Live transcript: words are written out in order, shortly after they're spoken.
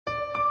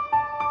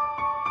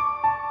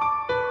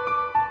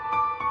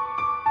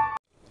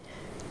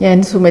ഞാൻ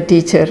സുമ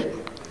ടീച്ചർ,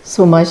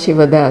 സുമ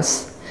ശിവദാസ്.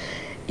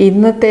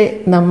 ഇന്നത്തെ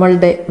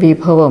നമ്മളുടെ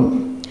വിഭവം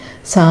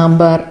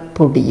സാമ്പാർ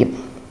പൊടിയും.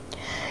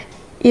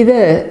 ഇത്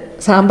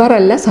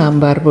സാമ്പാറല്ല,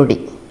 സാമ്പാർ പൊടി.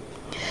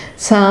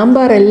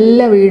 സാമ്പാർ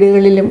എല്ലാ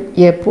വീടുകളിലും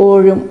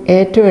എപ്പോഴും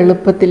ഏറ്റവും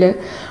എളുപ്പത്തിൽ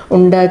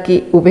ഉണ്ടാക്കി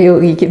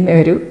ഉപയോഗിക്കുന്ന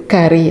ഒരു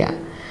കറിയാണ്.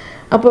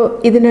 അപ്പോൾ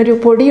ഇതിനൊരു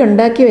പൊടി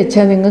ഉണ്ടാക്കി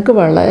വെച്ചാൽ നിങ്ങൾക്ക്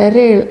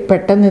വളരെ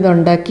പെട്ടെന്ന് ഇത്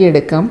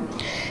ഉണ്ടാക്കിയെടുക്കാം.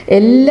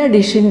 എല്ലാ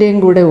ഡിഷിൻ്റെയും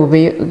കൂടെ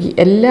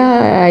എല്ലാ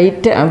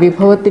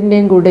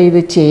വിഭവത്തിൻ്റെയും കൂടെ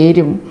ഇത്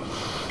ചേരും.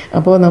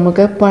 അപ്പോൾ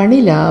നമുക്ക് പണി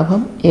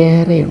ലാഭം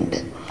ഏറെയുണ്ട്.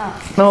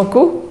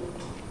 നോക്കൂ,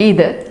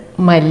 ഇത്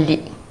മല്ലി.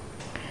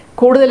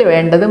 കൂടുതൽ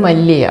വേണ്ടത്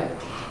മല്ലിയാണ്.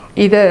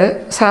 ഇത്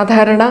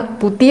സാധാരണ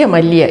പുതിയ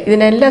മല്ലിയാണ്.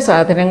 ഇതിനെല്ലാ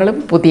സാധനങ്ങളും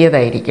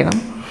പുതിയതായിരിക്കണം.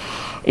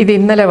 ഇത്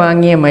ഇന്നലെ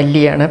വാങ്ങിയ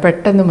മല്ലിയാണ്.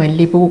 പെട്ടെന്ന്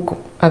മല്ലി പൂക്കും,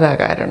 അതാ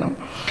കാരണം.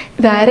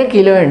 ഇത് 1/2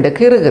 കിലോ ഉണ്ട്,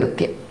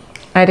 കൃത്യം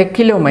 1/2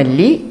 കിലോ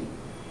മല്ലി.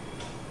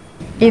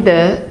 ഇത്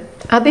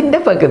അതിൻ്റെ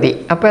പകുതി,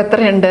 അപ്പോൾ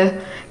എത്രയുണ്ട്?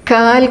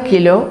 1/4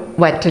 കിലോ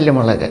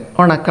വറ്റൽമുളക്,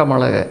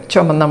 ഉണക്കമുളക്,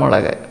 ചുമന്ന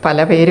മുളക്,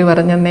 പല പേര്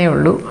പറഞ്ഞെന്നേ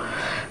ഉള്ളൂ.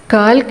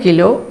 1/4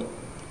 കിലോ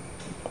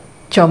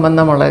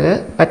ചുമന്ന മുളക്,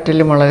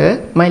 വറ്റൽമുളക്,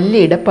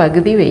 മല്ലിയുടെ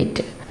പകുതി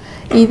വെയിറ്റ്.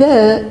 ഇത്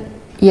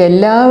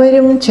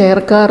എല്ലാവരും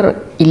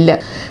ചേർക്കാറില്ല.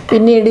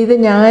 പിന്നീട് ഇത്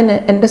ഞാൻ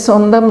എൻ്റെ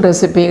സ്വന്തം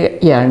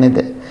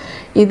റെസിപ്പിയാണിത്.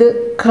 ഇത്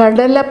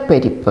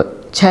കടലപ്പരിപ്പ്,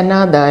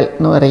 ചനാദാൽ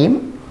എന്ന് പറയും.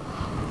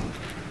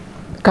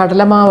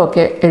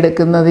 കടലമാവൊക്കെ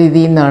എടുക്കുന്നത്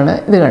ഇതിൽ നിന്നാണ്.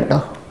 ഇത് കണ്ടോ,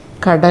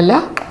 കടല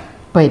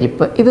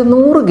പരിപ്പ്. ഇത്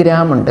 100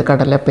 ഗ്രാം ഉണ്ട്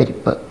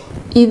കടലപ്പരിപ്പ്.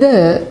 ഇത്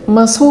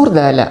മസൂർ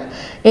ദാല.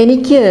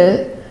 എനിക്ക്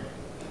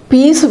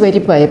പീസ്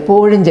പരിപ്പാണ്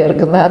എപ്പോഴും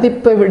ചേർക്കുന്നത്.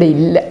 അതിപ്പോൾ ഇവിടെ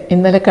ഇല്ല,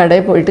 ഇന്നലെ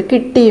കടയിൽ പോയിട്ട്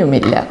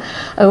കിട്ടിയുമില്ല.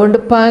 അതുകൊണ്ട്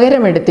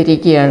പകരം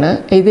എടുത്തിരിക്കുകയാണ്.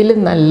 ഇതിലും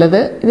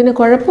നല്ലത്, ഇതിന്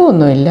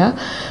കുഴപ്പമൊന്നുമില്ല,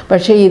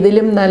 പക്ഷേ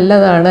ഇതിലും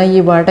നല്ലതാണ് ഈ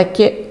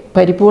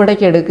പരിപ്പ്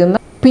വടയ്ക്ക് എടുക്കുന്ന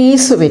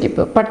പീസ്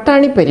പരിപ്പ്,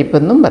 പട്ടാണി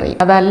പരിപ്പെന്നും പറയും.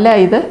 അതല്ല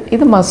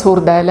ഇത് മസൂർ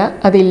ദാല.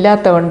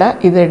 അതില്ലാത്ത കൊണ്ടാണ്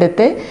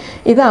ഇതെടുത്ത്.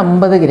 ഇത്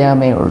 50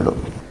 ഗ്രാമേ ഉള്ളൂ.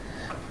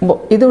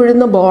 ഇത്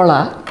ഉഴുന്ന്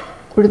ബോളാണ്.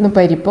 ഉഴുന്ന്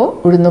പരിപ്പോ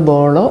ഉഴുന്ന്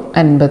ബോളോ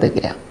 50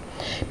 ഗ്രാം.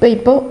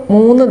 ഇപ്പോൾ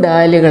 3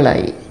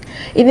 ദാലുകളായി.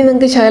 ഇനി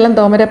നിങ്ങൾക്ക് ശകലം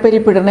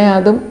തോമരപ്പരിപ്പ് ഇടണേ,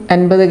 അതും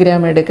 50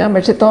 ഗ്രാം എടുക്കാം.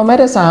 പക്ഷെ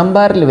തോമര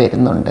സാമ്പാറിൽ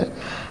വരുന്നുണ്ട്,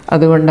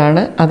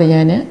 അതുകൊണ്ടാണ് അത്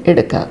ഞാൻ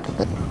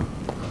എടുക്കാത്തത്.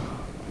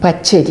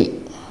 പച്ചരി,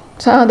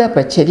 സാദാ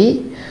പച്ചരി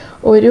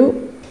ഒരു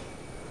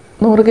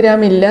 100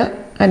 ഗ്രാം ഇല്ല,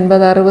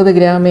 50-60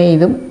 ഗ്രാമേ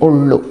ഇതും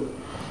ഉള്ളൂ.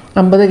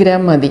 50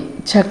 ഗ്രാം മതി,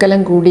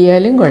 ശകലം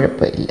കൂടിയാലും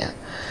കുഴപ്പമില്ല.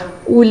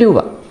 ഉലുവ,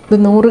 ഇത്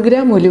 100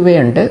 ഗ്രാം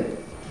ഉലുവയുണ്ട്.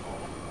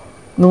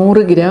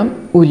 100 ഗ്രാം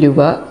ഉലുവ.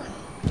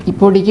 ഈ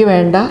പൊടിക്ക്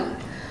വേണ്ട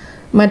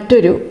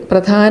മറ്റൊരു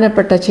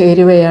പ്രധാനപ്പെട്ട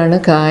ചേരുവയാണ്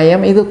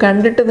കായം. ഇത്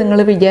കണ്ടിട്ട് നിങ്ങൾ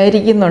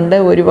വിചാരിക്കുന്നുണ്ട്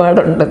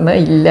ഒരുപാടുണ്ടെന്ന്.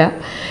 ഇല്ല,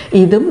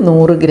 ഇതും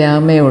 100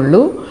 ഗ്രാമേ ഉള്ളൂ.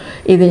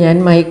 ഇത് ഞാൻ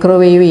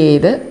മൈക്രോവേവ്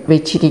ചെയ്ത്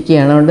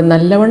വെച്ചിരിക്കുകയാണ്. അതുകൊണ്ട്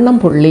നല്ലവണ്ണം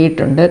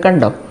പൊള്ളിയിട്ടുണ്ട്.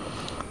 കണ്ടോ,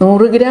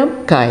 100 ഗ്രാം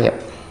കായം.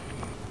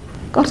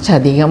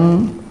 കുറച്ചധികം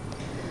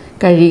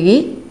കഴുകി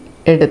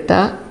എടുത്ത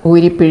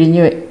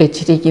ഊരിപ്പിഴിഞ്ഞ്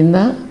വെച്ചിരിക്കുന്ന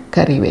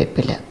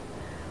കറിവേപ്പില.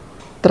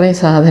 ഇത്രയും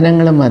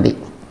സാധനങ്ങൾ മതി.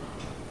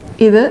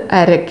 ഇത്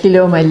 1/2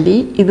 കിലോ മല്ലി.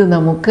 ഇത്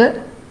നമുക്ക്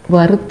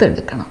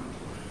വറുത്തെടുക്കണം.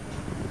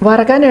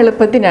 വറക്കാൻ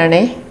എളുപ്പത്തിനാണ്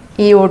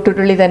ഈ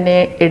ഓട്ടുരുളി തന്നെ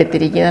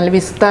എടുത്തിരിക്കുന്നത്. നല്ല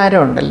വിസ്താരം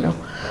ഉണ്ടല്ലോ.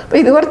 അപ്പോൾ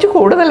ഇത് കുറച്ച്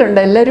കൂടുതലുണ്ട്.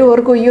 എല്ലാവരും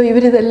ഓർക്കും, അയ്യോ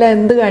ഇവരിതെല്ലാം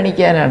എന്ത്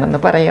കാണിക്കാനാണെന്ന്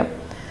പറയാം.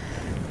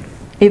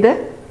 ഇത്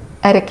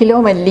 1/2 കിലോ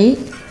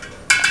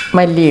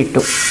മല്ലി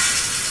ഇട്ടു.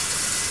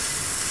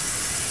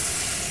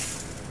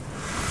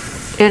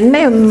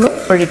 എണ്ണയൊന്നും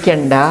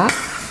ഒഴിക്കണ്ട.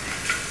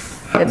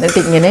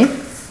 എന്നിട്ടിങ്ങനെ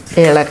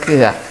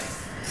ഇളക്കുക.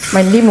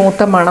 മല്ലി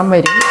മൂത്ത മണം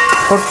വരും.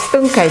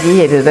 ഒട്ടും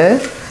കരിയരുത്.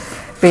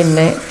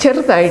 പിന്നെ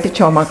ചെറുതായിട്ട്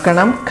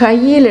ചുമക്കണം.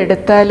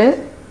 കയ്യിലെടുത്താൽ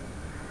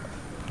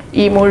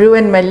ഈ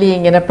മുഴുവൻ മല്ലി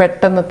ഇങ്ങനെ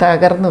പെട്ടെന്ന്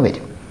തകർന്നു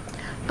വരും.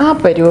 ആ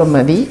പരുവം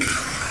മതി.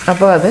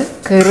 അപ്പോൾ അത്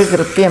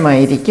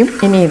കൃത്യമായിരിക്കും.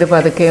 ഇനി ഇത്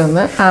പതുക്കെ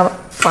ഒന്ന് ആ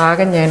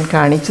പാകം ഞാൻ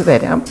കാണിച്ചു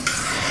തരാം.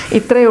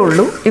 ഇത്രയേ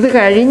ഉള്ളൂ. ഇത്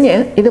കഴിഞ്ഞ്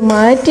ഇത്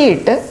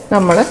മാറ്റിയിട്ട്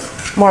നമ്മൾ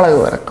മുളക്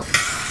വറക്കും.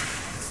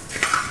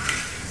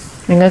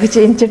 നിങ്ങൾക്ക്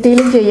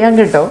ചീനച്ചട്ടിയിലും ചെയ്യാൻ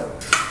കേട്ടോ.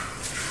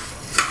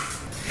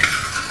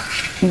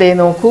 ഇതേ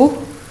നോക്കൂ,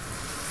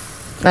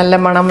 നല്ല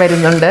മണം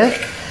വരുന്നുണ്ട്.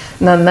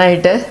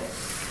 നന്നായിട്ട്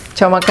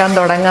ചുമക്കാൻ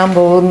തുടങ്ങാൻ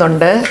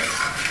പോകുന്നുണ്ട്.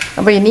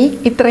 അപ്പോൾ ഇനി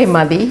ഇത്രയും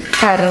മതി.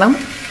 കാരണം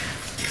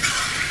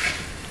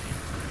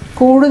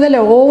കൂടുതൽ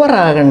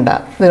ഓവറാകണ്ട.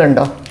 ഇത്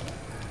കണ്ടോ,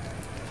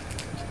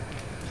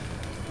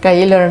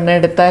 കയ്യിലൊരെണ്ണം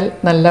എടുത്താൽ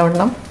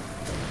നല്ലവണ്ണം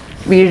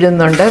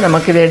വീഴുന്നുണ്ട്.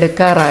 നമുക്കിത്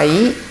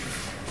എടുക്കാറായി.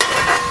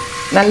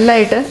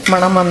 നല്ലതായിട്ട്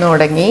മണം വന്നു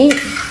തുടങ്ങി.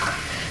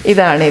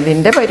 ഇതാണ്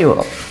ഇതിൻ്റെ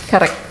പരുവം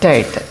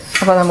കറക്റ്റായിട്ട്.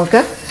 അപ്പോൾ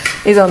നമുക്ക്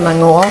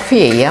ഇതൊന്നങ്ങ് ഓഫ്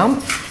ചെയ്യാം.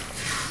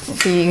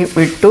 തീ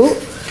വിട്ടു.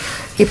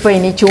 ഇപ്പോൾ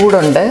ഇനി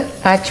ചൂടുണ്ട്.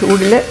 ആ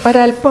ചൂടിൽ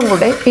ഒരല്പം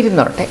കൂടെ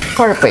ഇരുന്നോട്ടെ,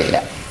 കുഴപ്പമില്ല.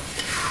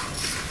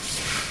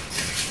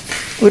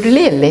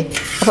 ഉരുളിയല്ലേ,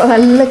 അപ്പോൾ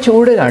നല്ല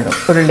ചൂട് കാണും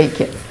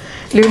ഉരുളിക്ക്.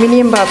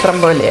 അലുമിനിയം പാത്രം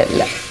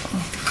പോലെയല്ല.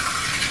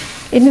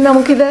 ഇനി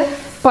നമുക്കിത്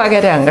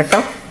പകരാം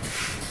കേട്ടോ.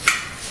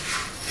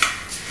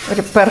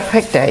 ഒരു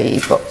പെർഫെക്റ്റായി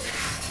ഇപ്പോൾ.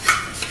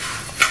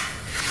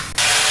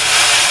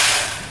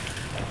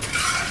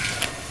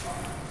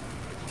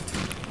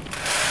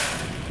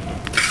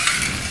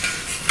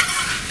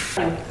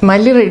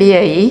 മല്ലി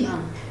റെഡിയായി.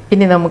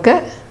 ഇനി നമുക്ക്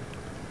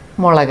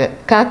മുളക്,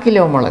 1/4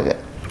 കിലോ മുളക്.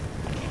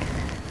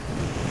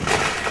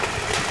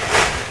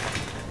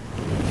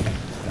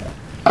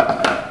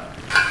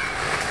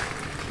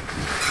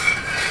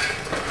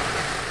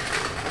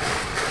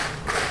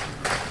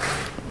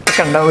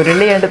 കണ്ടോ,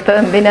 ഉരുളി എടുത്ത്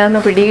എന്തിനാന്ന്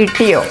പിടി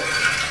കിട്ടിയോ?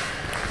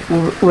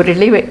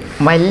 ഉരുളി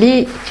മല്ലി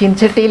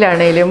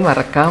ചീൻചട്ടിയിലാണേലും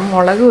വറക്കാം.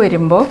 മുളക്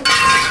വരുമ്പോൾ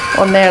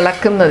ഒന്ന്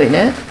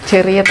ഇളക്കുന്നതിന്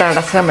ചെറിയ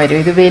തടസ്സം വരും.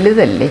 ഇത്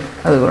വലുതല്ലേ,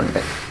 അതുകൊണ്ട്.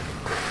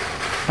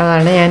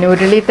 അതാണ് ഞാൻ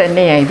ഉരുളി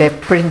തന്നെയാണ്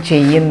ഇതെപ്പോഴും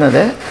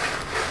ചെയ്യുന്നത്.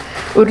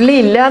 ഉരുളി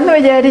ഇല്ലയെന്ന്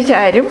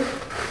വിചാരിച്ചാരും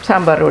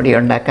സാമ്പാർ പൊടി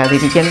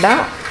ഉണ്ടാക്കാതിരിക്കണ്ട.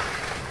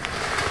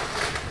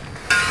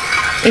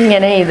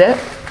 ഇങ്ങനെ ഇത്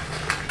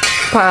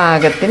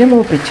പാകത്തിന്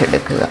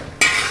മൂപ്പിച്ചെടുക്കുക.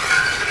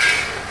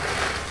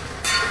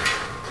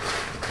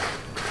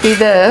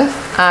 ഇത്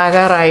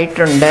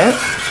ആകാറായിട്ടുണ്ട്,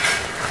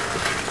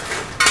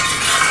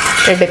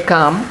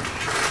 എടുക്കാം.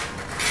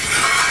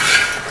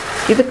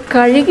 ഇത്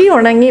കഴുകി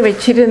ഉണങ്ങി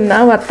വെച്ചിരുന്ന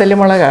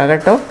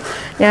വത്തലുമുളകാകട്ടോ.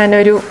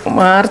 ഞാനൊരു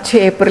മാർച്ച്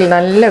ഏപ്രിൽ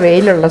നല്ല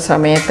വെയിലുള്ള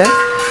സമയത്ത്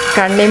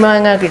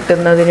കണ്ണിമാങ്ങ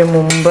കിട്ടുന്നതിന്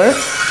മുമ്പ്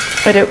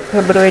ഒരു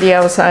ഫെബ്രുവരി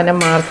അവസാനം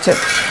മാർച്ച്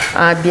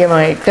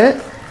ആദ്യമായിട്ട്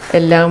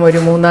എല്ലാം ഒരു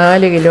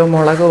 3-4 കിലോ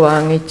മുളക്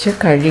വാങ്ങിച്ച്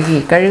കഴുകുക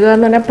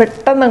എന്ന് പറഞ്ഞാൽ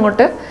പെട്ടെന്ന്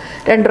അങ്ങോട്ട്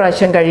 2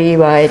 പ്രാവശ്യം കഴുകി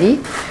വാരി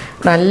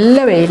നല്ല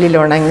വെയിലിൽ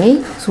ഉണങ്ങി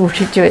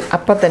സൂക്ഷിച്ച്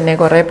അപ്പം തന്നെ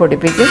കുറേ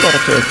പൊടിപ്പിക്കും,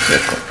 കുറച്ച് വെച്ച്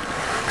വെക്കും.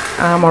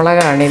 ആ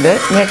മുളകാണിത്.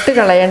 ഞെട്ട്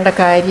കളയേണ്ട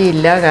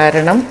കാര്യമില്ല,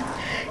 കാരണം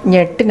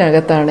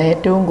ഞെട്ടിനകത്താണ്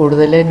ഏറ്റവും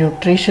കൂടുതൽ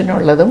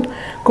ന്യൂട്രീഷനുള്ളതും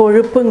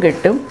കൊഴുപ്പും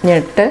കിട്ടും.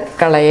 ഞെട്ട്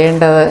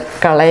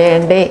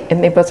കളയേണ്ടേ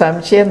എന്നിപ്പോൾ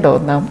സംശയം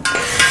തോന്നാം.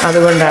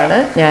 അതുകൊണ്ടാണ്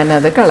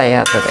ഞാനത്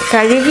കളയാത്തത്.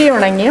 കഴുകി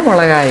ഉണങ്ങിയ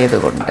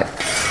മുളകായതുകൊണ്ട്.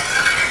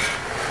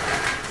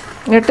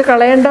 ഞെട്ട്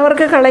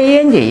കളയേണ്ടവർക്ക്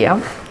കളയുകയും ചെയ്യാം.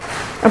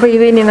 അപ്പോൾ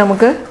ഇതിനി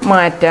നമുക്ക്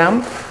മാറ്റാം.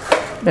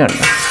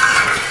 ഇതുണ്ട്,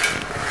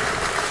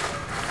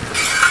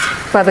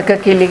 പതുക്കെ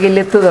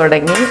കിലുകിലുത്ത്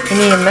തുടങ്ങി.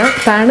 ഇനി ഇന്ന്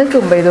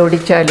തണുക്കുമ്പോൾ ഇത്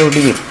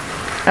ഒടിച്ചാലൊടിയും.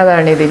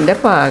 അതാണിതിൻ്റെ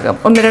പാകം.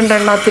 1-2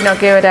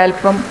 എണ്ണത്തിനൊക്കെ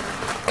ഒരല്പം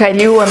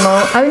കരിവെന്നോ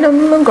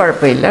അതിനൊന്നും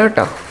കുഴപ്പമില്ല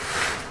കേട്ടോ.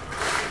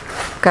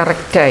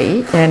 കറക്റ്റായി.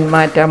 ഞാൻ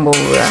മാറ്റാൻ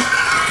പോവുക.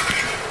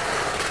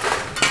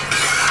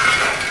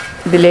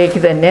 ഇതിലേക്ക്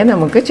തന്നെ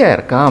നമുക്ക്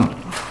ചേർക്കാം.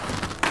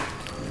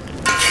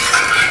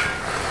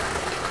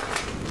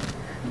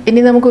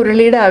 ഇനി നമുക്ക്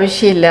ഉരുളിയുടെ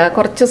ആവശ്യമില്ല.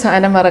 കുറച്ച്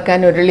സാധനം വറക്കാൻ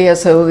ഉരുളി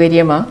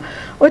അസൗകര്യമാണ്.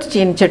 ഒരു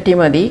ചീനച്ചട്ടി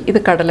മതി. ഇത്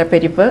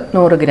കടലപ്പരിപ്പ്,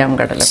 100 ഗ്രാം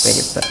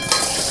കടലപ്പരിപ്പ്.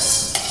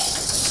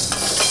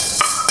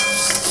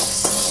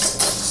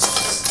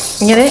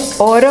 ഇങ്ങനെ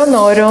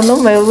ഓരോന്നോരോന്നും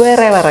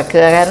വെവ്വേറെ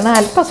വറക്കുക, കാരണം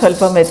അല്പം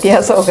സ്വല്പം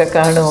വ്യത്യാസമൊക്കെ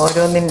കാണും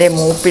ഓരോന്നിൻ്റെ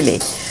മൂപ്പിലേ.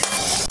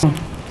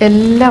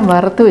 എല്ലാം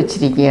വറുത്ത്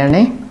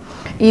വെച്ചിരിക്കുകയാണ്.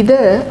 ഇത്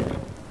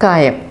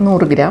കായം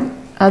 100 ഗ്രാം.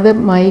 അത്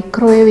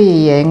മൈക്രോവേവ്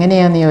ചെയ്യുക.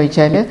 എങ്ങനെയാണെന്ന്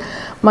ചോദിച്ചാൽ,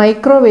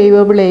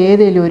 മൈക്രോവേവബിൾ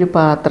ഏതെങ്കിലും ഒരു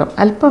പാത്രം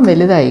അല്പം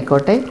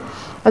വലുതായിക്കോട്ടെ,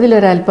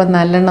 അതിലൊരല്പം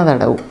നല്ലെണ്ണ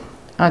തടവും.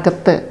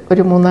 അകത്ത്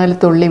ഒരു 3-4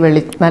 തുള്ളി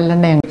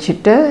നല്ലെണ്ണ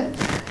ഒഴിച്ചിട്ട്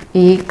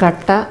ഈ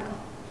കട്ട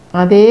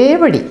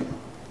അതേപടി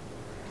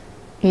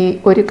ഈ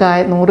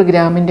 100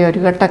 ഗ്രാമിൻ്റെ ഒരു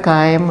കട്ട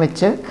കായം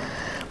വെച്ച്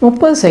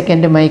 30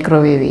 സെക്കൻഡ്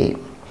മൈക്രോവേവ് ചെയ്യും.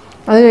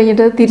 അത്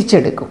കഴിഞ്ഞിട്ട്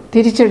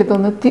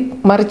തിരിച്ചെടുത്തൊന്ന്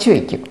മറിച്ച്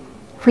വയ്ക്കും,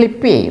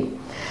 ഫ്ലിപ്പ് ചെയ്യും.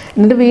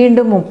 എന്നിട്ട്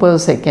വീണ്ടും 30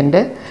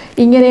 സെക്കൻഡ്.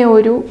 ഇങ്ങനെ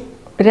ഒരു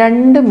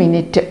 2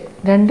 മിനിറ്റ്,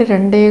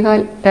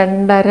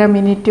 2-2.25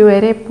 മിനിറ്റ്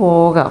വരെ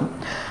പോകാം.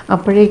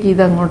 അപ്പോഴേക്ക്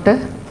ഇതങ്ങോട്ട്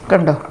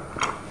കണ്ടോ,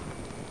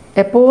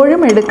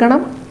 എപ്പോഴും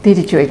എടുക്കണം,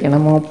 തിരിച്ചു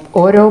വയ്ക്കണം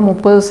ഓരോ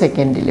 30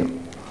 സെക്കൻഡിലും.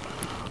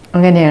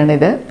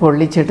 അങ്ങനെയാണിത്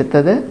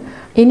പൊള്ളിച്ചെടുത്തത്.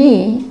 ഇനി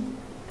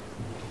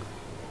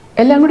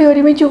എല്ലാം കൂടി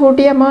ഒരുമിച്ച്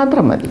കൂട്ടിയാൽ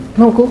മാത്രം മതി.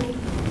 നോക്കൂ,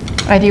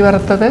 അരി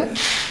വറുത്തത്,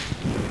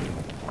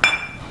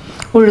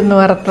 ഉഴുന്ന്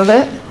വറുത്തത്,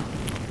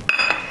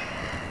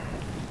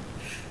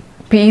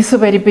 പീസ്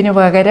പരിപ്പിന്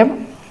പകരം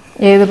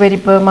ഏത്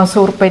പരിപ്പ്,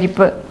 മസൂർ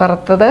പരിപ്പ്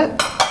വറുത്തത്,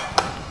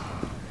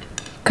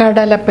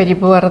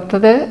 കടലപ്പരിപ്പ്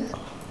വറുത്തത്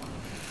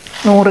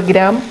 100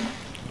 ഗ്രാം,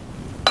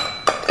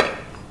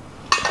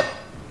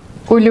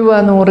 ഉലുവ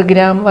 100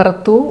 ഗ്രാം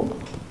വറുത്തു,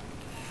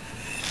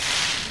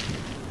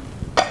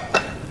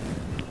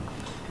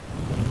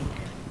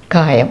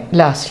 കായം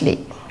ലാസ്റ്റിലി.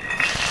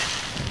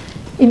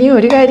 ഇനി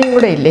ഒരു കാര്യം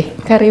കൂടെ ഇല്ലേ,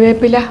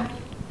 കറിവേപ്പില,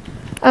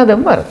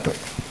 അതും വറുത്തു.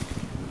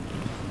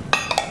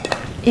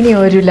 ഇനി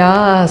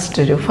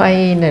ഒരു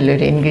ഫൈനൽ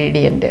ഒരു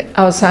ഇൻഗ്രീഡിയൻറ്റ്,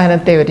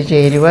 അവസാനത്തെ ഒരു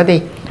ചേരുവ. അതെ,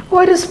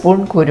 1 സ്പൂൺ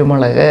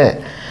കുരുമുളക്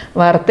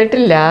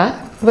വറുത്തിട്ടില്ല,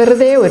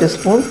 വെറുതെ 1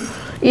 സ്പൂൺ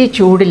ഈ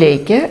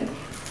ചൂടിലേക്ക്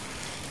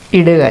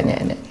ഇടുക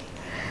ഞാൻ.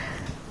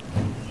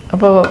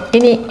 അപ്പോൾ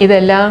ഇനി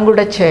ഇതെല്ലാം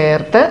കൂടെ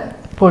ചേർത്ത്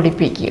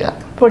പൊടിക്കുക.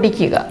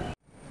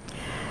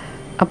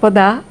 അപ്പോൾ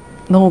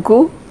നോക്കൂ,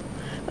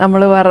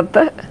 നമ്മൾ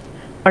വറുത്ത്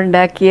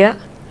ഉണ്ടാക്കിയ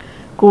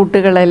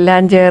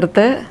കൂട്ടുകളെല്ലാം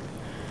ചേർത്ത്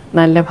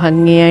നല്ല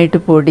ഭംഗിയായിട്ട്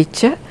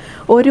പൊടിച്ച്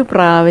ഒരു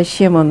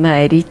പ്രാവശ്യം ഒന്ന്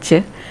അരിച്ച്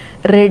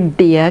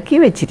റെഡിയാക്കി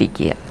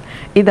വെച്ചിരിക്കുക.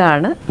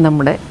 ഇതാണ്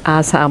നമ്മുടെ ആ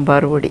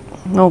സാമ്പാർ പൊടി.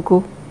 നോക്കൂ,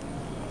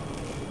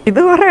 ഇത്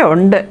കുറേ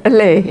ഉണ്ട്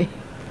അല്ലേ?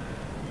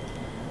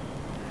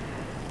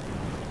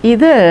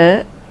 ഇത്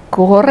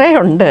കുറേ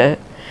ഉണ്ട്.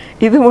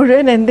 ഇത്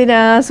മുഴുവൻ എന്തിനാ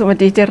സുമ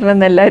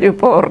ടീച്ചറിനെന്ന് എല്ലാവരും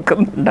ഇപ്പോൾ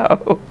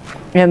ഓർക്കുന്നുണ്ടാവും.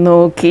 ഞാൻ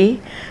നോക്കി.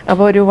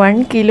 അപ്പോൾ ഒരു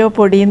 1 കിലോ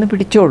പൊടിയെന്ന്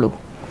പിടിച്ചോളൂ.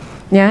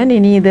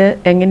 ഞാനിനി ഇത്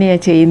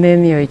എങ്ങനെയാണ്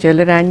ചെയ്യുന്നതെന്ന് ചോദിച്ചാൽ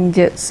ഒരു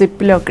 5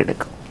 സിപ്പ് ലോക്ക്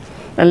എടുക്കും.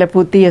 നല്ല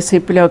പുതിയ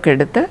സിപ്പ് ലോക്ക്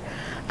എടുത്ത്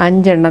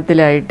 5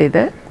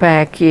 എണ്ണത്തിലായിട്ടിത്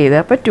പാക്ക് ചെയ്ത്,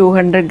 അപ്പോൾ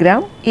 200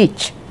 ഗ്രാം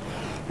ഈച്ച്.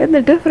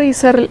 എന്നിട്ട്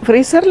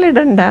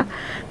ഫ്രീസറിലിടണ്ട,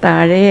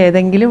 താഴെ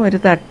ഏതെങ്കിലും ഒരു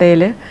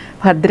തട്ടയിൽ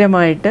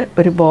ഭദ്രമായിട്ട്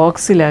ഒരു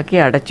ബോക്സിലാക്കി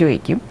അടച്ചു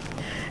വയ്ക്കും.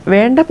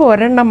 വേണ്ടപ്പോൾ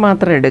ഒരെണ്ണം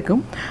മാത്രം എടുക്കും.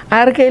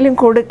 ആർക്കെങ്കിലും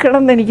കൊടുക്കണം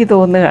എന്ന് എനിക്ക്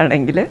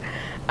തോന്നുകയാണെങ്കിൽ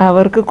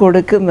അവർക്ക്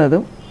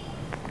കൊടുക്കുന്നതും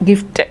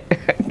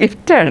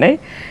ഗിഫ്റ്റാണ്.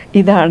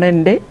 ഇതാണ്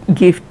എൻ്റെ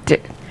ഗിഫ്റ്റ്.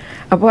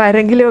 അപ്പോൾ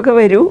ആരെങ്കിലുമൊക്കെ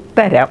വരൂ,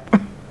 തരാം.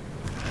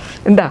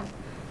 എന്താ?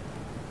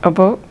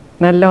 അപ്പോൾ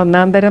നല്ല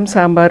ഒന്നാം തരം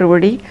സാമ്പാർ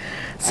പൊടി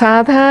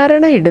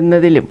സാധാരണ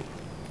ഇടുന്നതിലും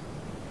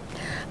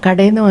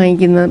കടയിൽ നിന്ന്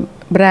വാങ്ങിക്കുന്ന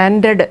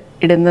ബ്രാൻഡഡ്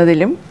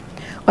ഇടുന്നതിലും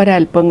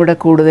ഒരല്പം കൂടെ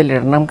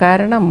കൂടുതലിടണം.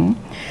 കാരണം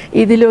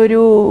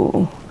ഇതിലൊരു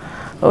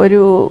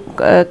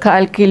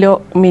 1/4 കിലോ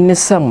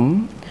മിനുസം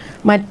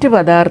മറ്റ്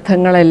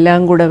പദാർത്ഥങ്ങളെല്ലാം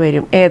കൂടെ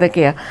വരും.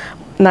 ഏതൊക്കെയാണ്?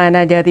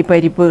 നാനാജാതി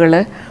പരിപ്പുകൾ,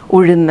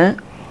 ഉഴുന്ന്,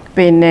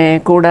 പിന്നെ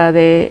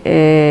കൂടാതെ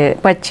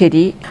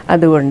പച്ചരി.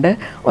 അതുകൊണ്ട്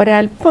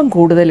ഒരല്പം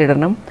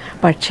കൂടുതലിടണം.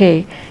 പക്ഷേ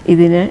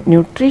ഇതിന്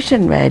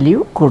ന്യൂട്രീഷൻ വാല്യൂ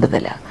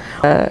കൂടുതലാണ്.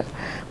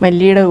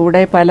 മല്ലിയുടെ കൂടെ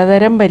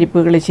പലതരം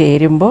പരിപ്പുകൾ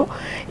ചേരുമ്പോൾ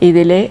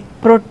ഇതിലെ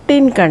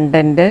പ്രോട്ടീൻ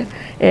കണ്ടൻറ്റ്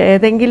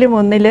ഏതെങ്കിലും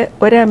ഒന്നിൽ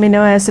ഒരു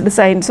അമിനോ ആസിഡ്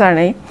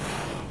സയൻസാണ്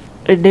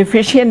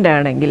ഡെഫിഷ്യൻ്റ്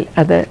ആണെങ്കിൽ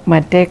അത്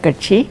മറ്റേ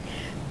കക്ഷി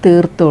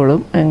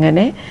തീർത്തോളും.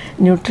 അങ്ങനെ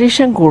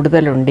ന്യൂട്രീഷൻ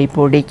കൂടുതലുണ്ട് ഈ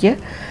പൊടിക്ക്.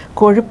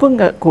 കൊഴുപ്പും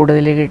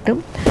കൂടുതൽ കിട്ടും.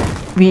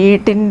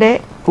 വീട്ടിൻ്റെ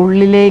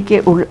ഉള്ളിലേക്ക്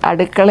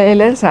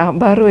അടുക്കളയിൽ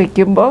സാമ്പാർ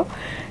വയ്ക്കുമ്പോൾ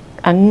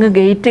അങ്ങ്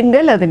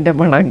ഗേറ്റിങ്കൽ അതിൻ്റെ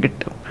മണം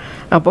കിട്ടും.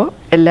 അപ്പോൾ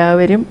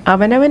എല്ലാവരും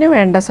അവനവന്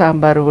വേണ്ട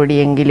സാമ്പാർ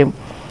പൊടിയെങ്കിലും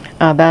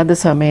അതാത്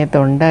സമയത്ത്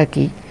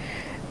ഉണ്ടാക്കി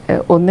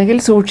ഒന്നുകിൽ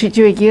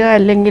സൂക്ഷിച്ചു വയ്ക്കുക,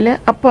 അല്ലെങ്കിൽ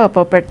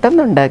അപ്പോൾ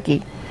പെട്ടെന്നുണ്ടാക്കി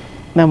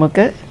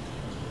നമുക്ക്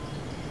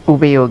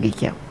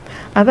ഉപയോഗിക്കാം.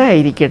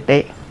 അതായിരിക്കട്ടെ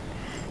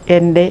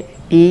എൻ്റെ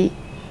ഈ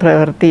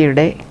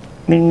പ്രവൃത്തിയുടെ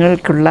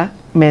നിങ്ങൾക്കുള്ള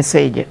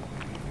മെസ്സേജ്.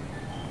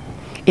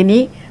 ഇനി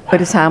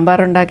ഒരു സാമ്പാർ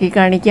ഉണ്ടാക്കി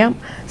കാണിക്കാം.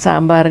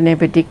 സാമ്പാറിനെ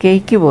പറ്റി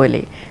കേക്ക്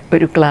പോലെ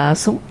ഒരു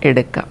ക്ലാസ്സും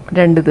എടുക്കാം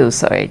 2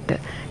 ദിവസമായിട്ട്.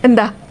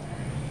 എന്താ?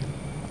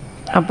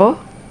 അപ്പോൾ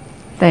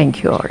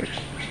താങ്ക് യു ഓൾ.